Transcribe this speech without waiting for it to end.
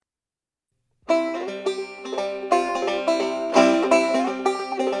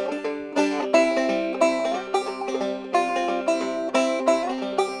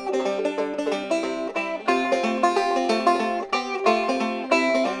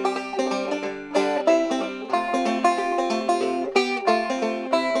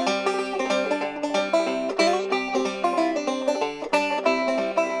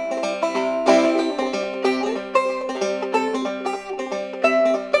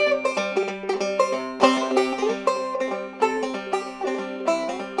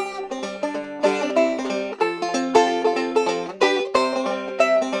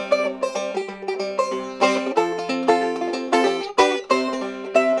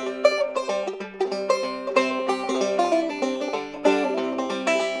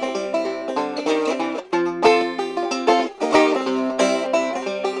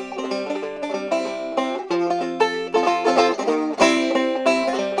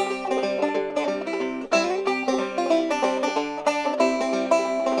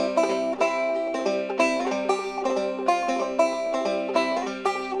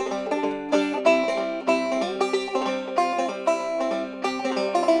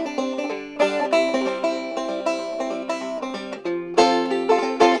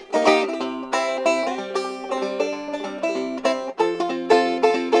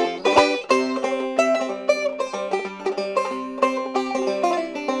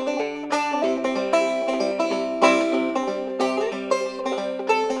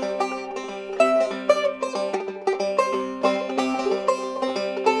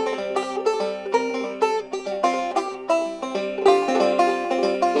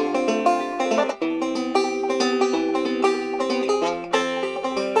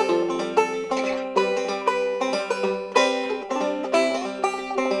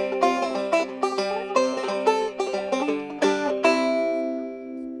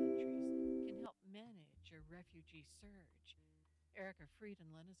surge. Erica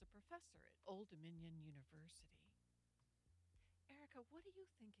Friedenlin is a professor at Old Dominion University. Erica, what do you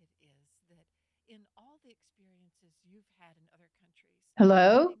think it is that in all the experiences you've had in other countries,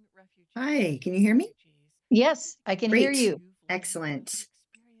 Hello? supporting refugees Hi, and can you hear me? refugees, Yes, I can hear Great. you. you've learned about Excellent. the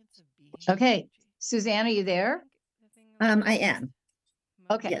experience of being a Okay. refugee? Suzanne, are you there? I am.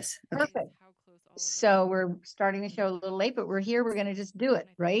 Okay. Yes. Okay. Perfect. So we're starting the show a little late, but we're here. We're going to just do it,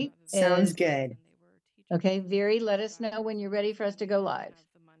 right? Sounds good. Okay, Very, let us know when you're ready for us to go live.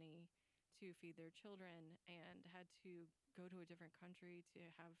 Have the money to feed their children and had to go to a different country to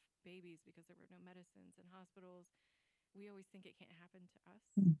have babies because there were no medicines in hospitals. We always think it can't happen to us,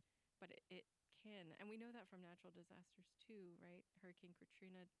 but it can. And we know that from natural disasters too, right? Hurricane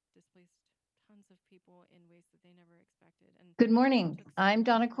Katrina displaced tons of people in ways that they never expected. And Good morning. I'm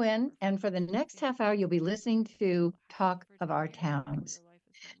Donna Quinn, and for the next half hour, you'll be listening to Talk of Our Towns.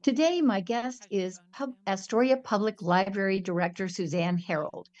 Today, my guest is Astoria Public Library Director Suzanne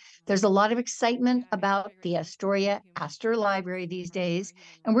Harold. There's a lot of excitement about the Astoria Astor Library these days,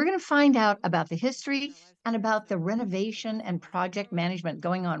 and we're going to find out about the history and about the renovation and project management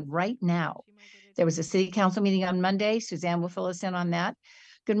going on right now. There was a city council meeting on Monday. Suzanne will fill us in on that.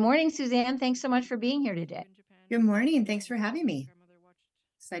 Good morning, Suzanne. Thanks so much for being here today. Good morning. Thanks for having me.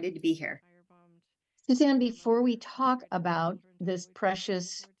 Excited to be here. Suzanne, before we talk about this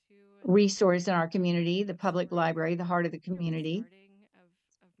precious resource in our community, the public library, the heart of the community,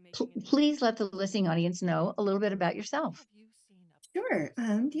 please let the listening audience know a little bit about yourself. Sure.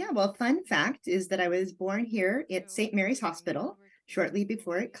 Well, fun fact is that I was born here at St. Mary's Hospital shortly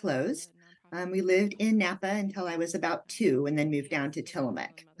before it closed. We lived in Napa until I was about 2 and then moved down to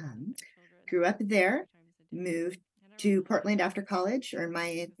Tillamook. Grew up there, moved to Portland after college, earned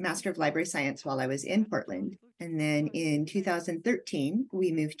my Master of Library Science while I was in Portland. And then in 2013,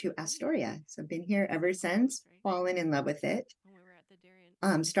 we moved to Astoria. So I've been here ever since, fallen in love with it.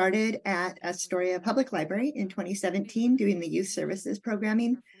 Started at Astoria Public Library in 2017 doing the youth services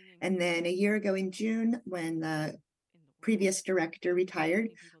programming. And then a year ago in June, when the previous director retired,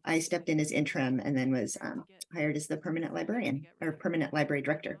 I stepped in as interim and then was hired as the permanent librarian or permanent library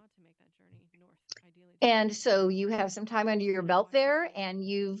director. And so you have some time under your belt there, and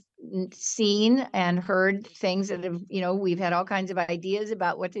you've seen and heard things that have, we've had all kinds of ideas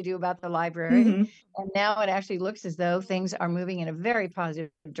about what to do about the library. Mhm. And now it actually looks as though things are moving in a very positive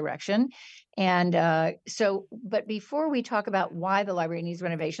direction. And but before we talk about why the library needs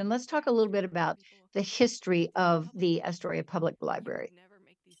renovation, let's talk a little bit about the history of the Astoria Public Library.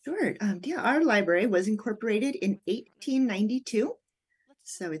 Sure. Our library was incorporated in 1892.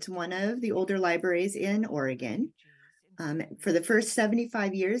 So it's one of the older libraries in Oregon. For the first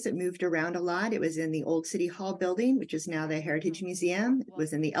 75 years, it moved around a lot. It was in the old City Hall building, which is now the Heritage Museum. It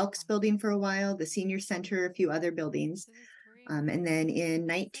was in the Elks building for a while, the Senior Center, a few other buildings. And then in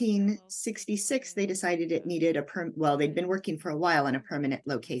 1966, they decided it needed they'd been working for a while on a permanent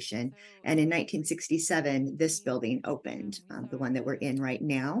location. And in 1967, this building opened, the one that we're in right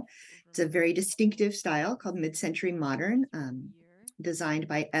now. It's a very distinctive style called mid-century modern, designed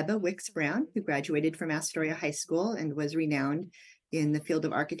by Ebba Wicks Brown, who graduated from Astoria High School and was renowned in the field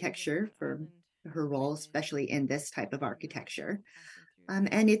of architecture for her role, especially in this type of architecture.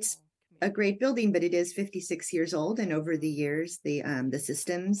 And it's a great building, but it is 56 years old. And over the years, the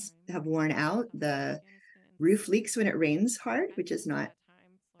systems have worn out. The roof leaks when it rains hard, which is not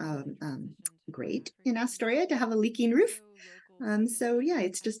great in Astoria to have a leaking roof.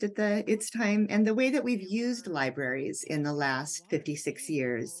 It's just it's time. And the way that we've used libraries in the last 56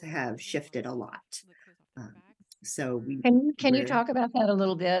 years have shifted a lot. Can you talk about that a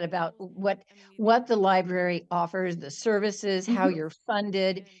little bit, about what the library offers, the services, how you're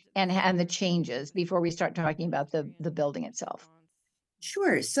funded, and the changes before we start talking about the building itself?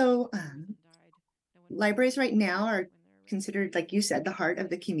 Sure. So libraries right now are considered, like you said, the heart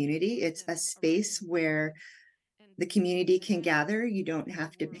of the community. It's a space where the community can gather. You don't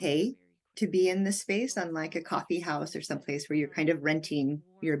have to pay to be in the space, unlike a coffee house or someplace where you're kind of renting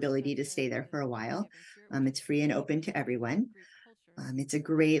your ability to stay there for a while. It's free and open to everyone. It's a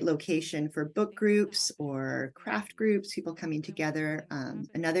great location for book groups or craft groups, people coming together.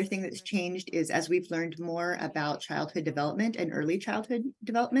 Another thing that's changed is, as we've learned more about childhood development and early childhood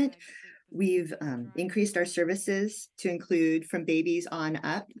development, we've increased our services to include from babies on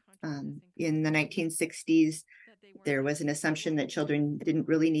up. In the 1960s, there was an assumption that children didn't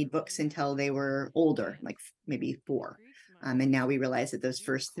really need books until they were older, like maybe 4. And now we realize that those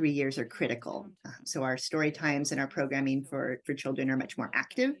first 3 years are critical. So our story times and our programming for children are much more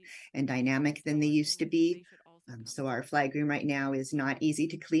active and dynamic than they used to be. So our flag room right now is not easy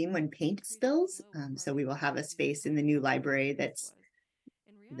to clean when paint spills. So we will have a space in the new library that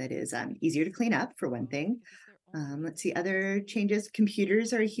is easier to clean up, for one thing. Let's see, other changes.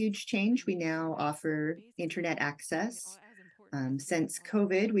 Computers are a huge change. We now offer internet access. Since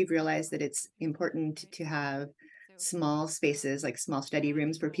COVID, we've realized that it's important to have small spaces, like small study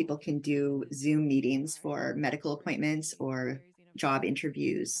rooms, where people can do Zoom meetings for medical appointments or job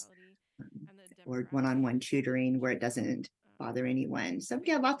interviews, or one-on-one tutoring where it doesn't bother anyone. So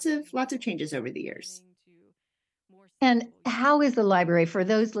yeah, lots of changes over the years. And how is the library, for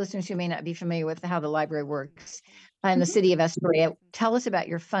those listeners who may not be familiar with how the library works in the city of Astoria? Tell us about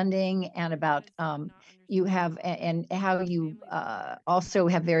your funding and about you have and how you also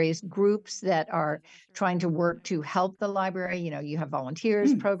have various groups that are trying to work to help the library. You know, you have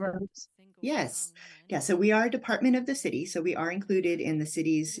volunteers, programs. Yes. Yeah. So we are a department of the city. So we are included in the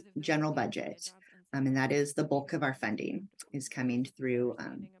city's general budget. And that is the bulk of our funding is coming through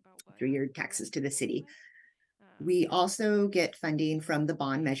your taxes to the city. We also get funding from the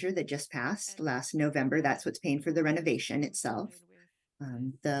bond measure that just passed last November. That's what's paying for the renovation itself.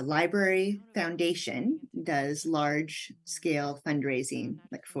 The Library Foundation does large scale fundraising,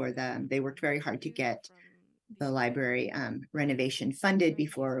 like they worked very hard to get the library renovation funded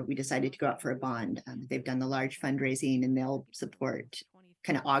before we decided to go out for a bond. They've done the large fundraising, and they'll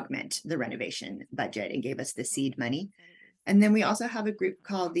kind of augment the renovation budget, and gave us the seed money. And then we also have a group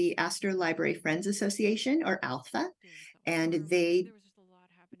called the Astor Library Friends Association, or ALPHA, and they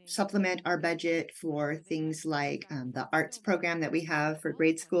supplement our budget for things like the arts program that we have for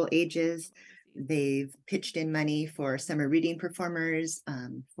grade school ages. They've pitched in money for summer reading performers,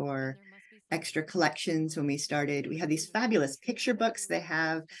 for extra collections. When we started, we have these fabulous picture books. They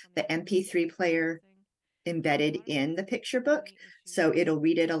have the MP3 player embedded in the picture book, so it'll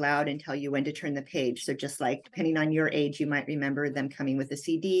read it aloud and tell you when to turn the page. So just like, depending on your age, you might remember them coming with a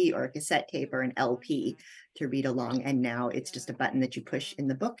CD or a cassette tape or an LP to read along, and now it's just a button that you push in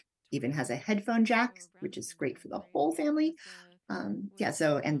the book. Even has a headphone jack, which is great for the whole family. And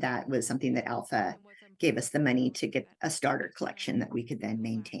that was something that Alpha gave us the money to get a starter collection that we could then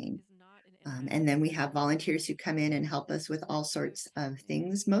maintain. And then we have volunteers who come in and help us with all sorts of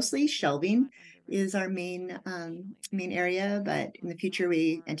things. Mostly shelving is our main area, but in the future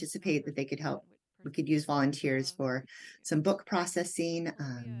we anticipate that they could help. We could use volunteers for some book processing.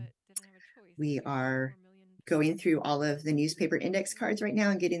 We are going through all of the newspaper index cards right now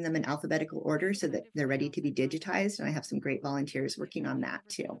and getting them in alphabetical order so that they're ready to be digitized. And I have some great volunteers working on that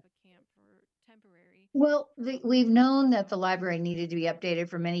too. Well, we've known that the library needed to be updated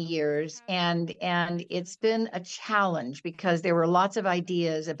for many years, and it's been a challenge because there were lots of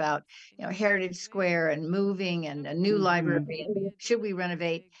ideas about, you know, Heritage Square and moving and a new library. And should we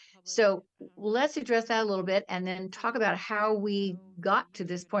renovate? So let's address that a little bit, and then talk about how we got to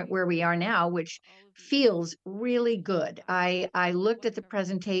this point where we are now, which feels really good. I looked at the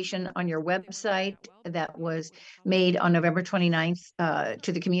presentation on your website that was made on November 29th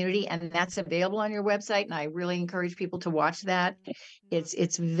to the community, and that's available on your website. And I really encourage people to watch that.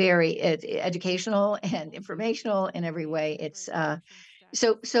 It's very educational and informational in every way. It's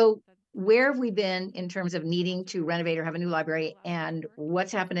so where have we been in terms of needing to renovate or have a new library, and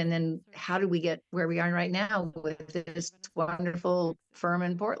what's happened, and then how do we get where we are right now with this wonderful firm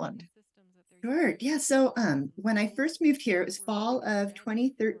in Portland? Sure. Yeah. So when I first moved here, it was fall of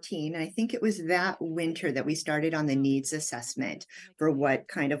 2013. And I think it was that winter that we started on the needs assessment for what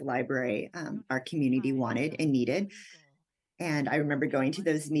kind of library our community wanted and needed. And I remember going to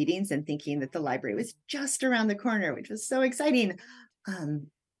those meetings and thinking that the library was just around the corner, which was so exciting.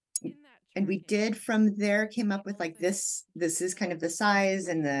 And we did from there came up with like this is kind of the size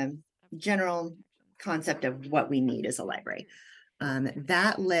and the general concept of what we need as a library.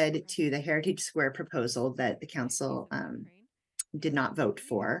 That led to the Heritage Square proposal that the council did not vote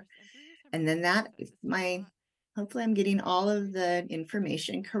for. And then hopefully I'm getting all of the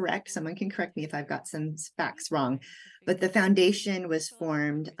information correct. Someone can correct me if I've got some facts wrong, but the foundation was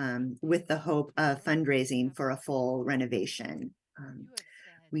formed with the hope of fundraising for a full renovation.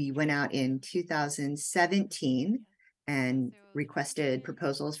 We went out in 2017 and requested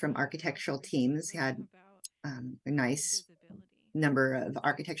proposals from architectural teams. We had a nice number of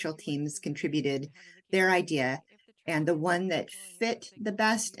architectural teams contributed their idea, and the one that fit the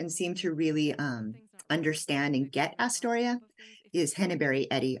best and seemed to really understand and get Astoria is Henneberry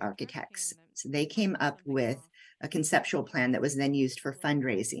Eddy Architects. So they came up with a conceptual plan that was then used for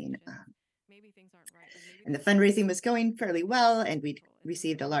fundraising. And the fundraising was going fairly well, and we'd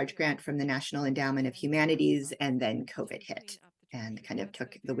received a large grant from the National Endowment of Humanities, and then COVID hit and kind of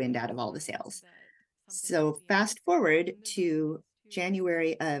took the wind out of all the sails. So fast forward to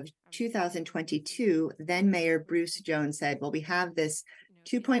January of 2022, then Mayor Bruce Jones said, well, we have this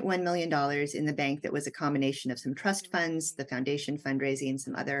 $2.1 million in the bank that was a combination of some trust funds, the foundation fundraising,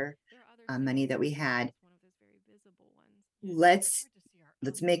 some other money that we had. Let's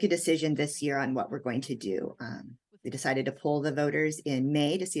make a decision this year on what we're going to do. We decided to poll the voters in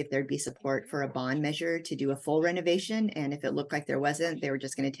May to see if there'd be support for a bond measure to do a full renovation. And if it looked like there wasn't, they were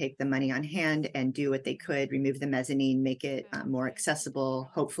just going to take the money on hand and do what they could, remove the mezzanine, make it more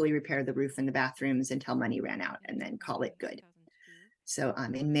accessible, hopefully repair the roof and the bathrooms until money ran out, and then call it good. So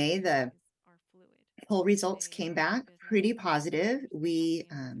in May, the poll results came back pretty positive.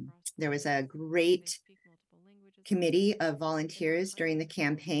 There was a great committee of volunteers during the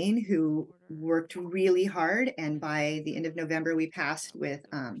campaign who worked really hard, and by the end of November we passed with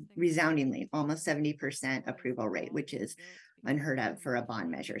resoundingly almost 70% approval rate, which is unheard of for a bond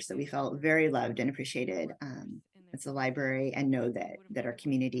measure. So we felt very loved and appreciated as a library, and know that our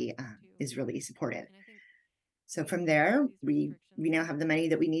community is really supportive. So from there, we now have the money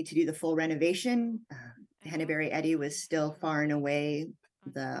that we need to do the full renovation. Henneberry Eddy was still far and away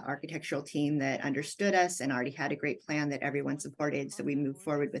the architectural team that understood us and already had a great plan that everyone supported. So we moved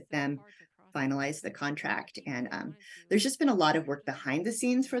forward with them, finalized the contract. And there's just been a lot of work behind the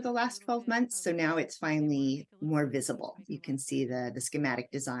scenes for the last 12 months. So now it's finally more visible. You can see the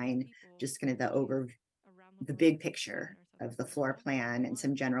schematic design, just kind of the big picture of the floor plan and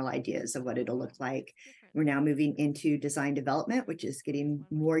some general ideas of what it'll look like. We're now moving into design development, which is getting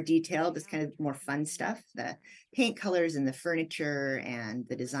more detailed. It's kind of more fun stuff, the paint colors and the furniture and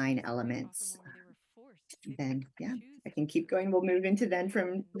the design elements. Then, yeah, I can keep going. We'll move into then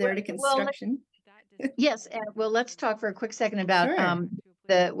from there to construction. Yes, and let's talk for a quick second about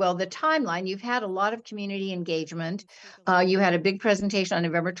the timeline. You've had a lot of community engagement. You had a big presentation on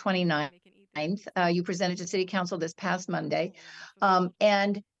November 29th. You presented to City Council this past Monday,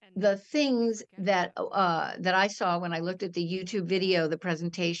 and the things that I saw when I looked at the YouTube video, the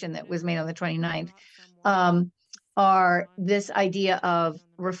presentation that was made on the 29th, are this idea of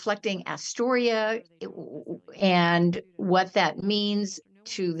reflecting Astoria and what that means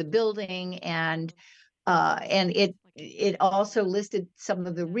to the building, and it also listed some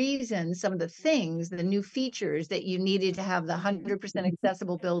of the reasons, some of the things, the new features that you needed to have the 100%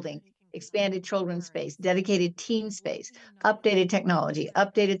 accessible building, expanded children's space, dedicated teen space, updated technology,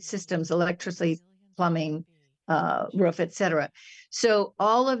 updated systems, electricity, plumbing, roof, etc. So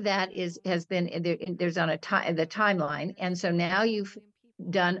all of that has been there's on the timeline, and so now you've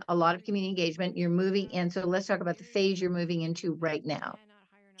done a lot of community engagement. You're moving in. So let's talk about the phase you're moving into right now.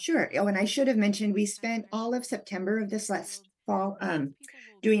 Sure. Oh, and I should have mentioned, we spent all of September of this last fall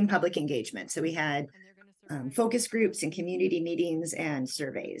doing public engagement. So we had focus groups and community meetings and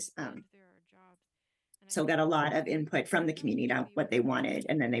surveys. So got a lot of input from the community on what they wanted.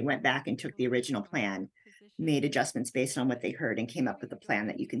 And then they went back and took the original plan, made adjustments based on what they heard, and came up with a plan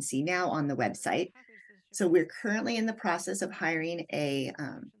that you can see now on the website. So we're currently in the process of hiring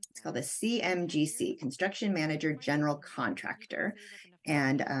it's called a CMGC, Construction Manager General Contractor.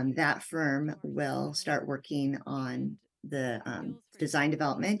 And that firm will start working on the design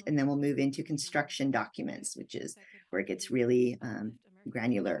development, and then we'll move into construction documents, which is where it gets really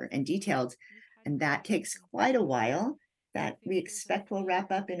granular and detailed. And that takes quite a while. That we expect will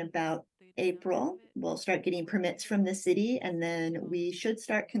wrap up in about April. We'll start getting permits from the city, and then we should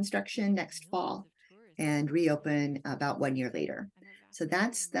start construction next fall and reopen about 1 year later. So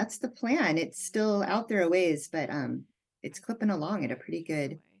that's the plan. It's still out there a ways, but it's clipping along at a pretty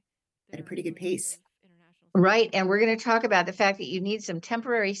good pace. Right. And we're going to talk about the fact that you need some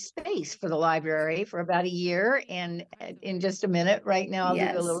temporary space for the library for about a year. And in just a minute, right now, I'll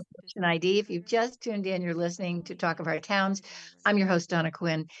give you a little question ID. If you've just tuned in, you're listening to Talk of Our Towns. I'm your host, Donna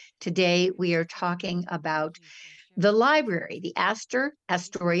Quinn. Today, we are talking about the library, the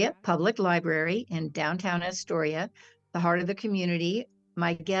Astoria Public Library in downtown Astoria, the heart of the community.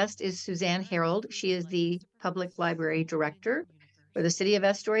 My guest is Suzanne Harold. She is the Public Library Director for the city of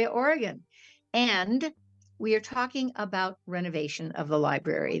Astoria, Oregon. And we are talking about renovation of the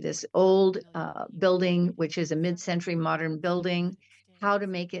library, this old building, which is a mid-century modern building, how to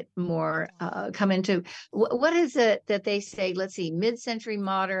make it more come into, what is it that they say? Let's see, mid-century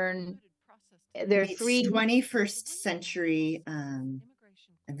modern. There are three 21st century, and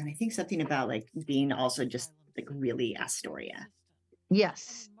then I think something about like being also just like really Astoria.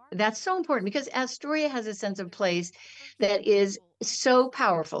 Yes, that's so important, because Astoria has a sense of place that is so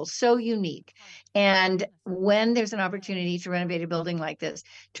powerful, so unique. And when there's an opportunity to renovate a building like this,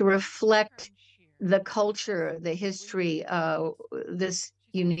 to reflect the culture, the history, this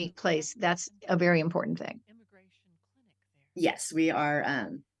unique place. That's a very important thing. Yes, we are.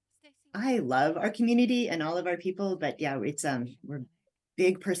 I love our community and all of our people, but yeah, it's we're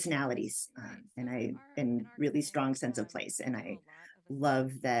big personalities and really strong sense of place, and I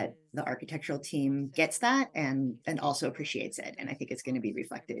love that the architectural team gets that and also appreciates it, and I think it's going to be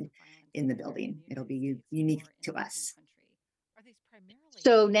reflected in the building. It'll be unique to us.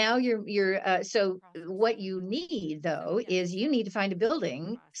 So now so what you need though is you need to find a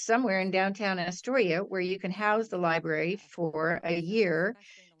building somewhere in downtown Astoria where you can house the library for a year,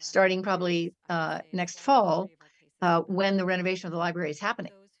 starting probably next fall, when the renovation of the library is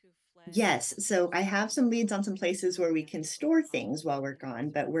happening. Yes, so I have some leads on some places where we can store things while we're gone,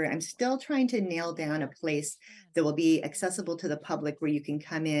 but I'm still trying to nail down a place that will be accessible to the public where you can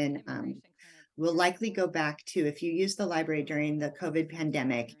come in. We'll likely go back to, if you used the library during the COVID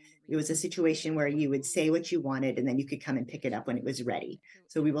pandemic, it was a situation where you would say what you wanted and then you could come and pick it up when it was ready.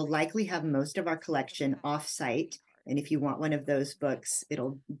 So we will likely have most of our collection off-site. And if you want one of those books,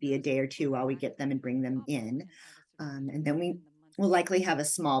 it'll be a day or two while we get them and bring them in. And then we'll likely have a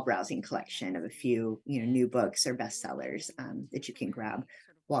small browsing collection of a few, new books or bestsellers that you can grab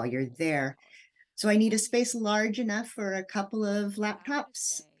while you're there. So I need a space large enough for a couple of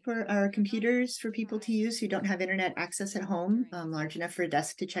laptops for our computers for people to use who don't have internet access at home, large enough for a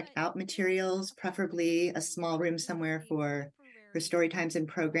desk to check out materials, preferably a small room somewhere for story times and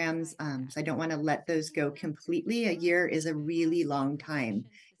programs. So I don't want to let those go completely. A year is a really long time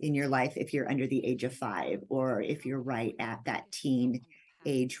in your life if you're under the age of 5, or if you're right at that teen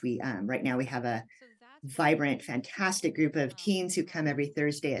age. We right now we have a vibrant, fantastic group of teens who come every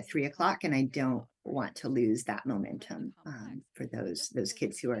Thursday at 3 o'clock, and I don't want to lose that momentum for those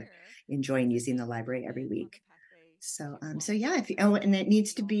kids who are enjoying using the library every week. So yeah, and it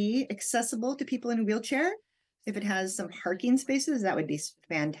needs to be accessible to people in a wheelchair. If it has some parking spaces, that would be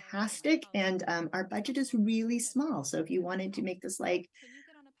fantastic. And our budget is really small, so if you wanted to make this like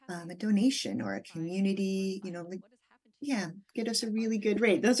a donation or a community, yeah, get us a really good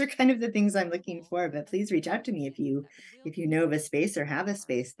rate. Those are kind of the things I'm looking for, but please reach out to me if you know of a space or have a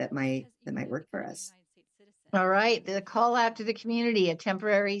space that might work for us. All right, the call out to the community, a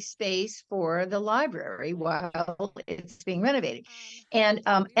temporary space for the library while it's being renovated. And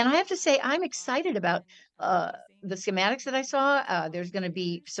I have to say, I'm excited about the schematics that I saw. There's going to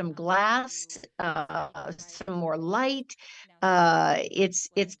be some glass, some more light.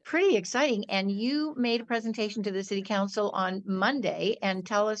 It's pretty exciting. And you made a presentation to the city council on Monday, and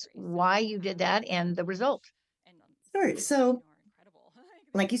tell us why you did that and the result. Sure. So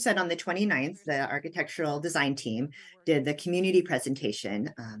like you said, on the 29th, the architectural design team did the community presentation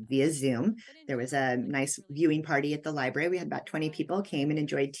via Zoom. There was a nice viewing party at the library. We had about 20 people came and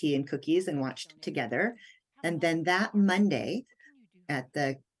enjoyed tea and cookies and watched together. And then that Monday at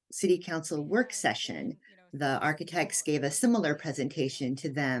the city council work session, the architects gave a similar presentation to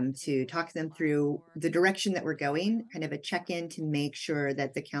them to talk them through the direction that we're going, kind of a check-in to make sure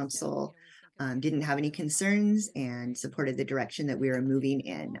that the council didn't have any concerns and supported the direction that we were moving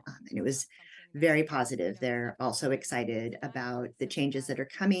in. And it was very positive. They're also excited about the changes that are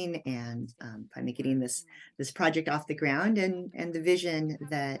coming and finally getting this project off the ground and the vision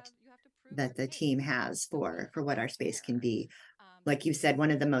that the team has for what our space can be. Like you said,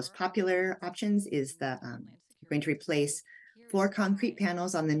 one of the most popular options is going to replace 4 concrete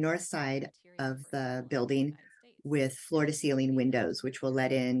panels on the north side of the building with floor-to-ceiling windows, which will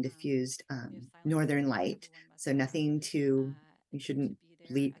let in diffused northern light. So you shouldn't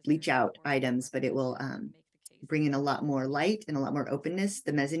bleach out items, but it will bring in a lot more light and a lot more openness.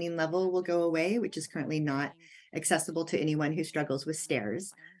 The mezzanine level will go away, which is currently not accessible to anyone who struggles with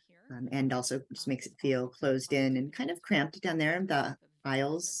stairs, and also just makes it feel closed in and kind of cramped down there. The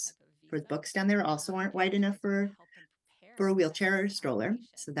aisles for the books down there also aren't wide enough for a wheelchair or stroller,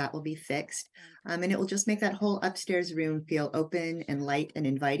 so that will be fixed. And it will just make that whole upstairs room feel open and light and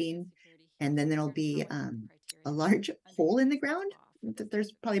inviting. And then there'll be a large hole in the ground.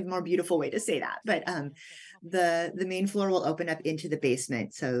 There's probably a more beautiful way to say that, but the main floor will open up into the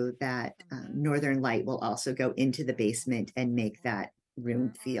basement, so that northern light will also go into the basement and make that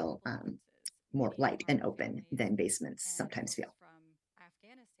room feel more light and open than basements sometimes feel.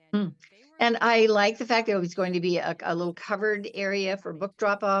 And I like the fact that it was going to be a little covered area for book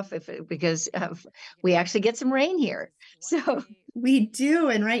drop off, because we actually get some rain here. So we do,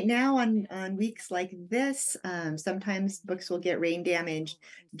 and right now on weeks like this, sometimes books will get rain damaged.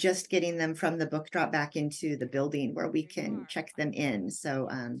 Just getting them from the book drop back into the building where we can check them in. So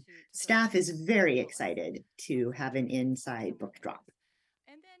staff is very excited to have an inside book drop.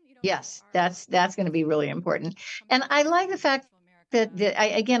 Yes, that's going to be really important. And I like the fact that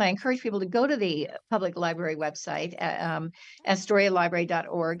again, I encourage people to go to the public library website,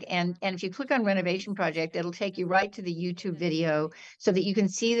 astorialibrary.org. And if you click on renovation project, it'll take you right to the YouTube video so that you can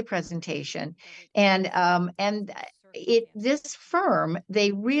see the presentation. And this firm,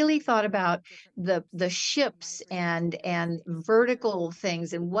 they really thought about the ships and vertical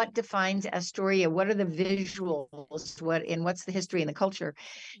things and what defines Astoria, what are the visuals, what's the history and the culture.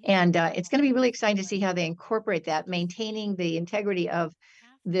 And it's going to be really exciting to see how they incorporate that, maintaining the integrity of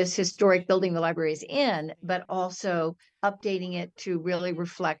this historic building the library is in, but also updating it to really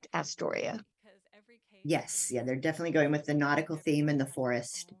reflect Astoria. Yes, yeah, they're definitely going with the nautical theme, and the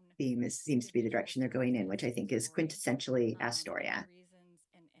forest theme seems to be the direction they're going in, which I think is quintessentially Astoria.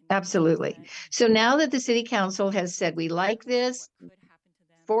 Absolutely. So now that the city council has said we like this,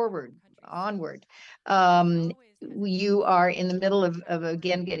 forward, onward, you are in the middle of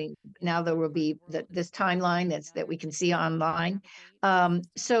again getting, now there will be this timeline that we can see online.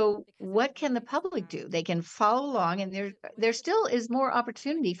 So what can the public do? They can follow along, and there still is more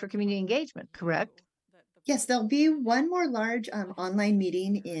opportunity for community engagement, correct? Yes, there'll be one more large online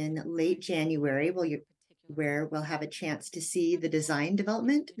meeting in late January where we'll have a chance to see the design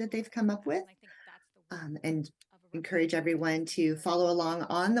development that they've come up with, and encourage everyone to follow along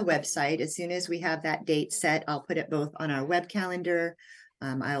on the website. As soon as we have that date set, I'll put it both on our web calendar.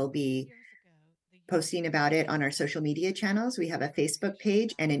 I'll be posting about it on our social media channels. We have a Facebook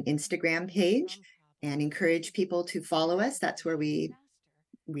page and an Instagram page, and encourage people to follow us. That's where we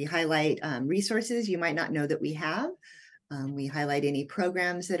highlight resources you might not know that we have. We highlight any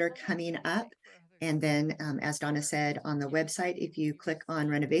programs that are coming up. And then, as Donna said, on the website, if you click on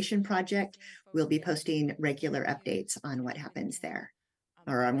Renovation Project, we'll be posting regular updates on what happens there,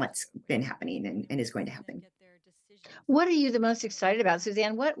 or on what's been happening and is going to happen. What are you the most excited about,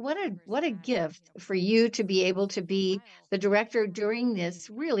 Suzanne? What a gift for you to be able to be the director during this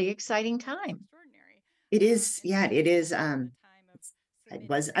really exciting time. It is, yeah, it is. I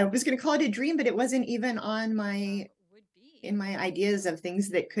was going to call it a dream, but it wasn't even on in my ideas of things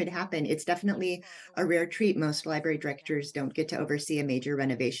that could happen. It's definitely a rare treat. Most library directors don't get to oversee a major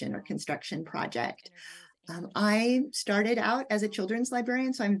renovation or construction project. I started out as a children's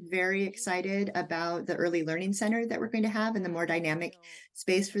librarian, so I'm very excited about the early learning center that we're going to have and the more dynamic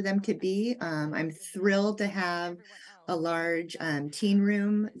space for them to be. I'm thrilled to have a large teen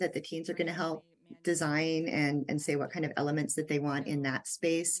room that the teens are going to help design and say what kind of elements that they want in that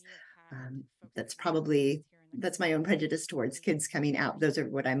space. That's my own prejudice towards kids coming out. Those are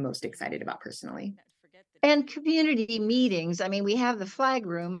what I'm most excited about personally. And community meetings. I mean, we have the flag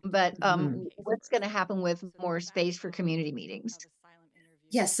room, but what's going to happen with more space for community meetings?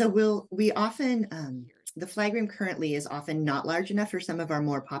 Yes, so we often, the flag room currently is often not large enough for some of our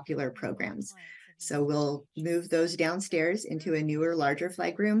more popular programs. So we'll move those downstairs into a newer, larger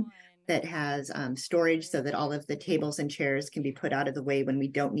flag room that has storage so that all of the tables and chairs can be put out of the way when we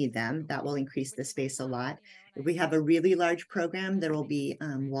don't need them. That will increase the space a lot. If we have a really large program, there will be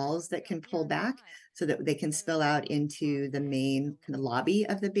walls that can pull back so that they can spill out into the main kind of lobby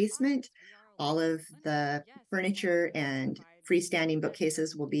of the basement. All of the furniture and freestanding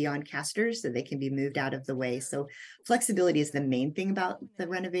bookcases will be on casters so they can be moved out of the way. So flexibility is the main thing about the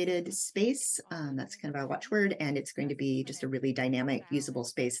renovated space. That's kind of our watchword, and it's going to be just a really dynamic, usable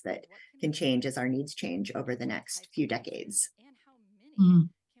space that can change as our needs change over the next few decades.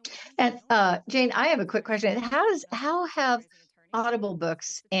 And Jane, I have a quick question. How have Audible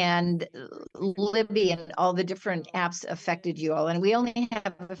books and Libby and all the different apps affected you all? And we only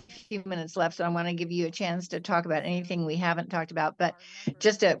have a few minutes left, so I want to give you a chance to talk about anything we haven't talked about, but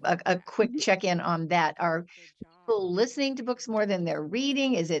just a quick check-in on that. Are people listening to books more than they're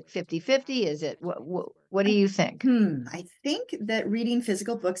reading? Is it 50-50? Is it, what do you think? I think that reading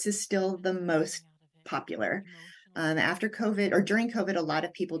physical books is still the most popular. After COVID or during COVID, a lot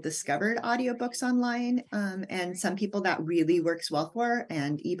of people discovered audiobooks online, and some people that really works well for,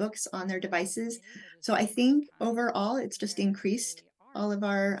 and ebooks on their devices. So I think overall, it's just increased all of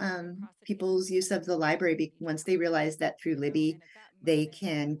our people's use of the library once they realize that through Libby, they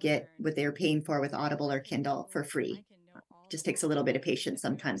can get what they're paying for with Audible or Kindle for free. Just takes a little bit of patience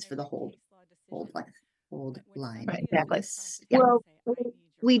sometimes for the whole line. Right, exactly. Yeah. Well,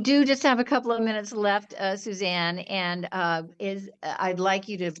 we do just have a couple of minutes left, Suzanne, and I'd like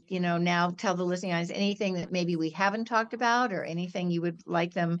you to, now tell the listening audience anything that maybe we haven't talked about, or anything you would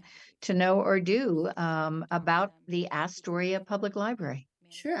like them to know or do about the Astoria Public Library.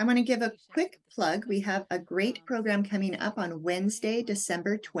 Sure. I'm going to give a quick plug. We have a great program coming up on Wednesday,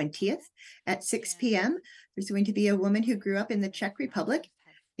 December 20th at 6 p.m. There's going to be a woman who grew up in the Czech Republic,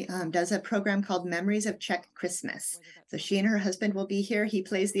 does a program called Memories of Czech Christmas. So she and her husband will be here. He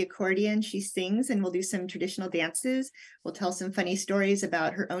plays the accordion, she sings, and we'll do some traditional dances. We'll tell some funny stories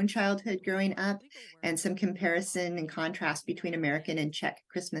about her own childhood growing up and some comparison and contrast between American and Czech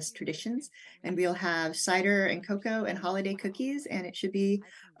Christmas traditions. And we'll have cider and cocoa and holiday cookies, and it should be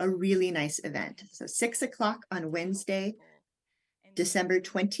a really nice event. So 6 o'clock on Wednesday, December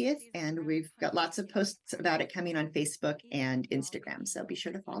 20th, and we've got lots of posts about it coming on Facebook and Instagram, so be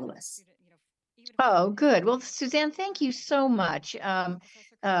sure to follow us. Oh, good. Well, Suzanne, thank you so much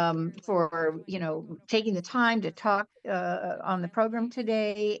for taking the time to talk on the program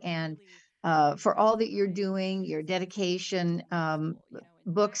today, and for all that you're doing, your dedication.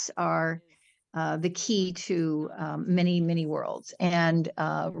 Books are the key to many, many worlds, and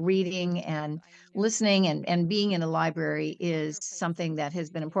reading and listening and being in a library is something that has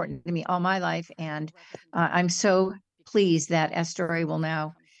been important to me all my life. And I'm so pleased that Astoria will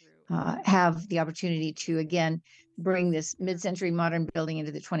now have the opportunity to again bring this mid-century modern building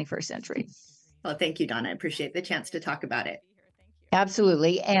into the 21st century. Well, thank you, Donna. I appreciate the chance to talk about it.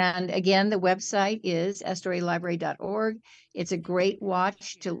 Absolutely. And again, the website is astorialibrary.org. It's a great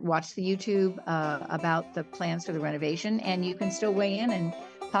watch to watch the YouTube about the plans for the renovation. And you can still weigh in and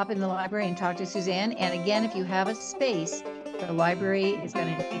pop in the library and talk to Suzanne. And again, if you have a space, the library is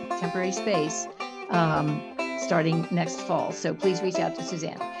going to need temporary space starting next fall. So please reach out to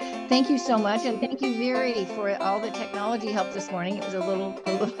Suzanne. Thank you so much. And thank you, Viri, for all the technology help this morning. It was a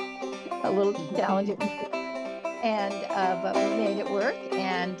little challenging. And but we made it work.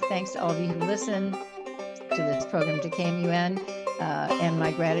 And thanks to all of you who listened to this program, to KMUN, and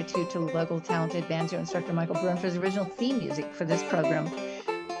my gratitude to local talented banjo instructor Michael Byrne for his original theme music for this program.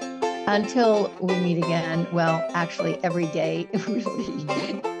 Until we meet again, well, actually every day,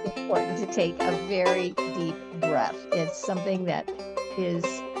 really important to take a very deep breath. It's something that is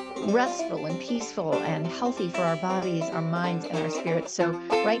restful and peaceful and healthy for our bodies, our minds, and our spirits. So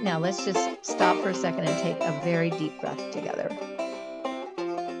right now, let's just stop for a second and take a very deep breath together.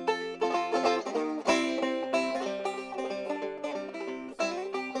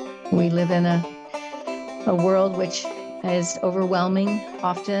 We live in a world which is overwhelming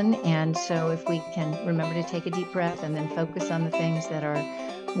often, and so if we can remember to take a deep breath and then focus on the things that are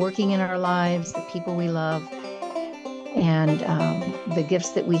working in our lives, the people we love, and the gifts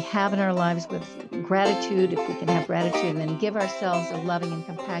that we have in our lives with gratitude, if we can have gratitude, and then give ourselves a loving and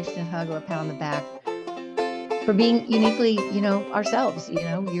compassionate hug or a pat on the back for being uniquely, ourselves. You're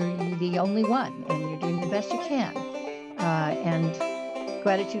the only one, and you're doing the best you can. And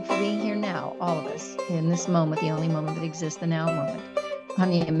gratitude for being here now, all of us, in this moment, the only moment that exists, the now moment,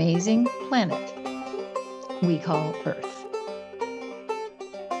 on the amazing planet we call Earth.